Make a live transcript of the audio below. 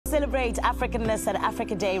celebrate Africanness at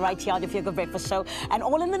Africa Day right here on the Feel Good Breakfast Show. And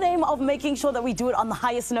all in the name of making sure that we do it on the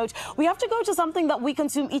highest note, we have to go to something that we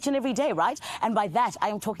consume each and every day, right? And by that, I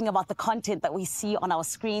am talking about the content that we see on our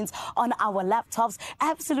screens, on our laptops,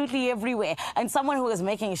 absolutely everywhere. And someone who is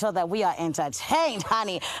making sure that we are entertained,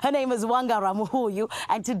 honey. Her name is Wanga Ramuhuyu.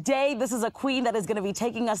 And today, this is a queen that is going to be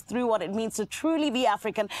taking us through what it means to truly be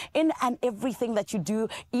African in and everything that you do,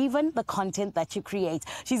 even the content that you create.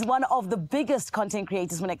 She's one of the biggest content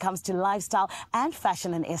creators when it comes to lifestyle and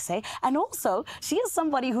fashion and essay. And also, she is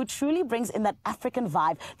somebody who truly brings in that African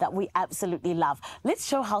vibe that we absolutely love. Let's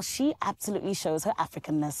show how she absolutely shows her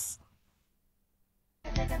Africanness.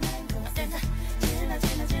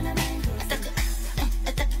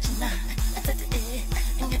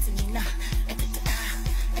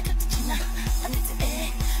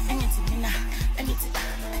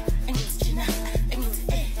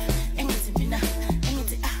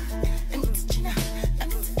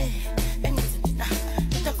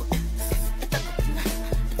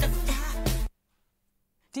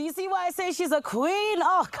 Do you see why I say she's a queen?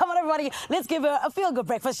 Oh, come on, everybody. Let's give her a Feel Good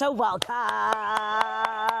Breakfast Show welcome.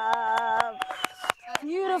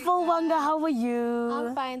 Beautiful Wanga, how are you?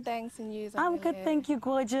 I'm fine, thanks, and you? I'm good, thank you,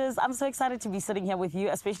 gorgeous. I'm so excited to be sitting here with you,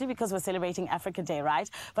 especially because we're celebrating Africa Day, right?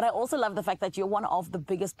 But I also love the fact that you're one of the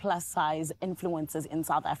biggest plus-size influencers in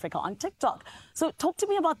South Africa on TikTok. So talk to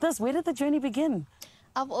me about this. Where did the journey begin?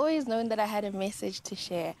 I've always known that I had a message to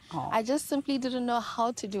share. Oh. I just simply didn't know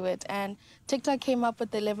how to do it. And TikTok came up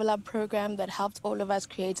with the Level Up program that helped all of us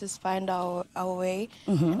creators find our way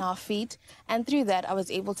and our feet. And through that, I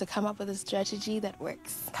was able to come up with a strategy that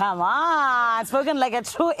works. Come on, spoken like a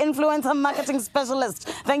true influencer marketing specialist.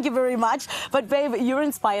 Thank you very much. But babe, you're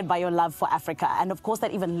inspired by your love for Africa. And of course,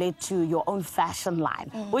 that even led to your own fashion line,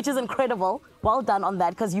 which is incredible. Well done on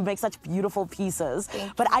that, because you make such beautiful pieces.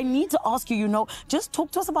 But I need to ask you, just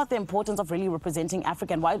talk to us about the importance of really representing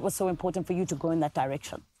Africa and why it was so important for you to go in that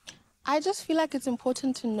direction. I just feel like it's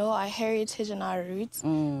important to know our heritage and our roots.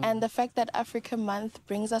 And the fact that Africa Month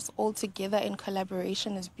brings us all together in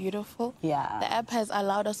collaboration is beautiful. Yeah. The app has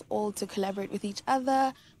allowed us all to collaborate with each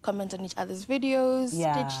other, comment on each other's videos,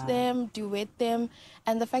 stitch them, duet them.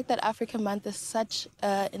 And the fact that Africa Month is such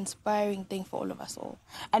an inspiring thing for all of us all.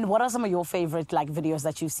 And what are some of your favorite videos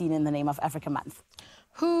that you've seen in the name of Africa Month?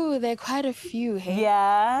 There are quite a few, hey?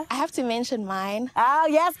 Yeah. I have to mention mine. Oh,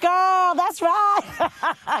 yes, girl, that's right.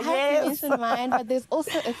 I have to mention mine, but there's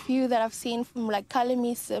also a few that I've seen from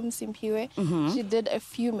Kalemi Simpiwe. She did a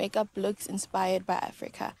few makeup looks inspired by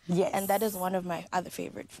Africa. Yes. And that is one of my other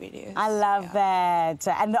favorite videos. I love that.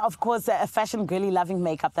 And of course, a fashion girly loving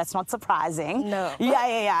makeup. That's not surprising. No.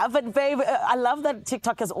 Yeah. But babe, I love that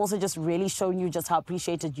TikTok has also just really shown you just how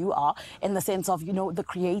appreciated you are in the sense of, the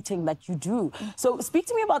creating that you do. So speak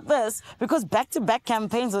to me about this, because back-to-back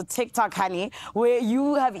campaigns with TikTok, honey, where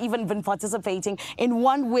you have even been participating in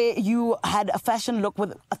one where you had a fashion look with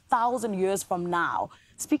 1,000 years from now.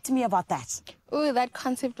 Speak to me about that. Oh, that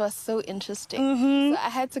concept was so interesting. So I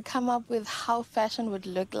had to come up with how fashion would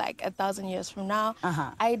look like 1,000 years from now.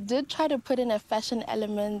 I did try to put in a fashion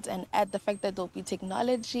element and add the fact that there'll be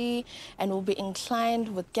technology and we'll be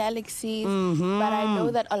inclined with galaxies. But I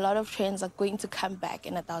know that a lot of trends are going to come back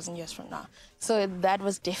in 1,000 years from now. So that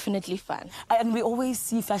was definitely fun. And we always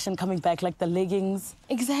see fashion coming back, like the leggings.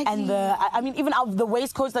 Exactly. And even the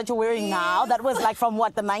waistcoats that you're wearing now, that was from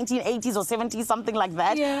what, the 1980s or 70s, something like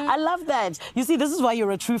that. Yeah. I love that. You see, this is why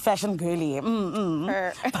you're a true fashion girly.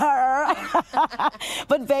 Purr.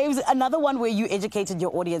 But babes, another one where you educated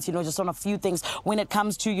your audience, just on a few things when it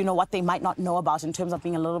comes to, what they might not know about in terms of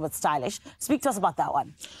being a little bit stylish. Speak to us about that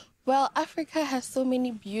one. Well, Africa has so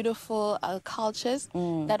many beautiful cultures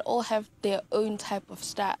that all have their own type of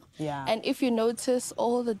style. Yeah. And if you notice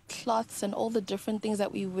all the cloths and all the different things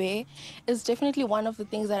that we wear, is definitely one of the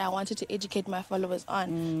things that I wanted to educate my followers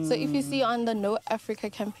on. So if you see on the No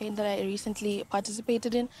Africa campaign that I recently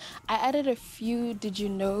participated in, I added a few did you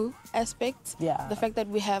know aspects. Yeah. The fact that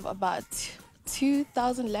we have about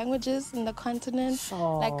 2,000 languages in the continent.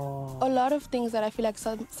 Like a lot of things that I feel like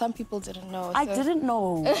some people didn't know. I didn't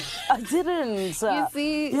know. I didn't. You see, so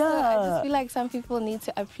I just feel like some people need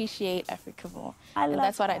to appreciate Africa more. And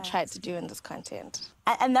that's what I tried to do in this content.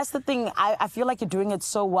 And that's the thing. I feel like you're doing it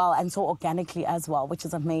so well and so organically as well, which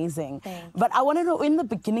is amazing. Thanks. But I want to know, in the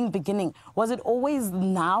beginning, was it always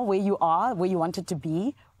now where you are, where you wanted to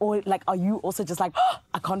be? Or are you also just like, oh,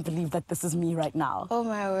 I can't believe that this is me right now? Oh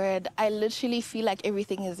my word. I literally feel like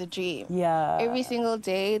everything is a dream. Yeah. Every single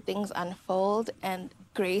day things unfold and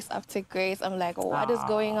grace after grace. I'm like, what is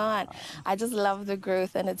going on? I just love the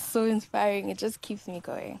growth, and it's so inspiring. It just keeps me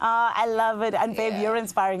going. I love it. And babe, you're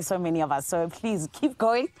inspiring so many of us. So please keep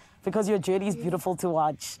going, because your journey is beautiful to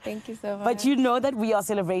watch. Thank you so much. But you know that we are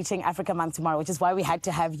celebrating Africa Month tomorrow, which is why we had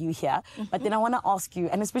to have you here. But then I want to ask you,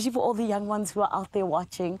 and especially for all the young ones who are out there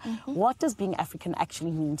watching, what does being African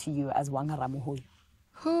actually mean to you as Wanga Ramuhuyu?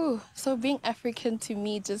 So being African to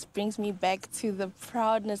me just brings me back to the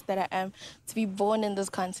proudness that I am to be born in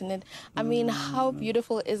this continent. I mean, how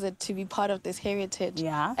beautiful is it to be part of this heritage?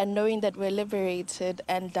 Yeah. And knowing that we're liberated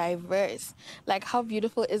and diverse. Like, how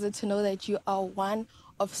beautiful is it to know that you are one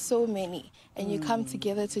of so many, and you come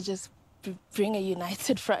together to just bring a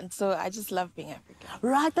united front. So I just love being African.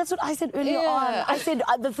 Right, that's what I said earlier on. I said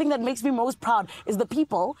the thing that makes me most proud is the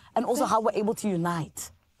people, and also how we're able to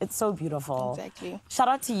unite. It's so beautiful. Exactly. Shout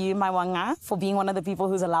out to you, my Wanga, for being one of the people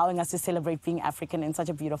who's allowing us to celebrate being African in such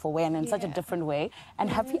a beautiful way and in such a different way. And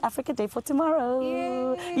happy Africa Day for tomorrow.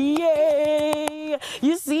 Yay! Yay!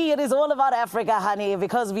 You see, it is all about Africa, honey,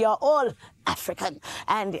 because we are all African.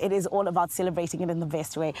 And it is all about celebrating it in the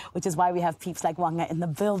best way, which is why we have peeps like Wanga in the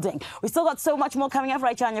building. We still got so much more coming up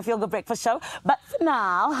right here on your Feel Good Breakfast Show. But for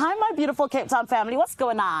now, hi, my beautiful Cape Town family. What's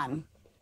going on?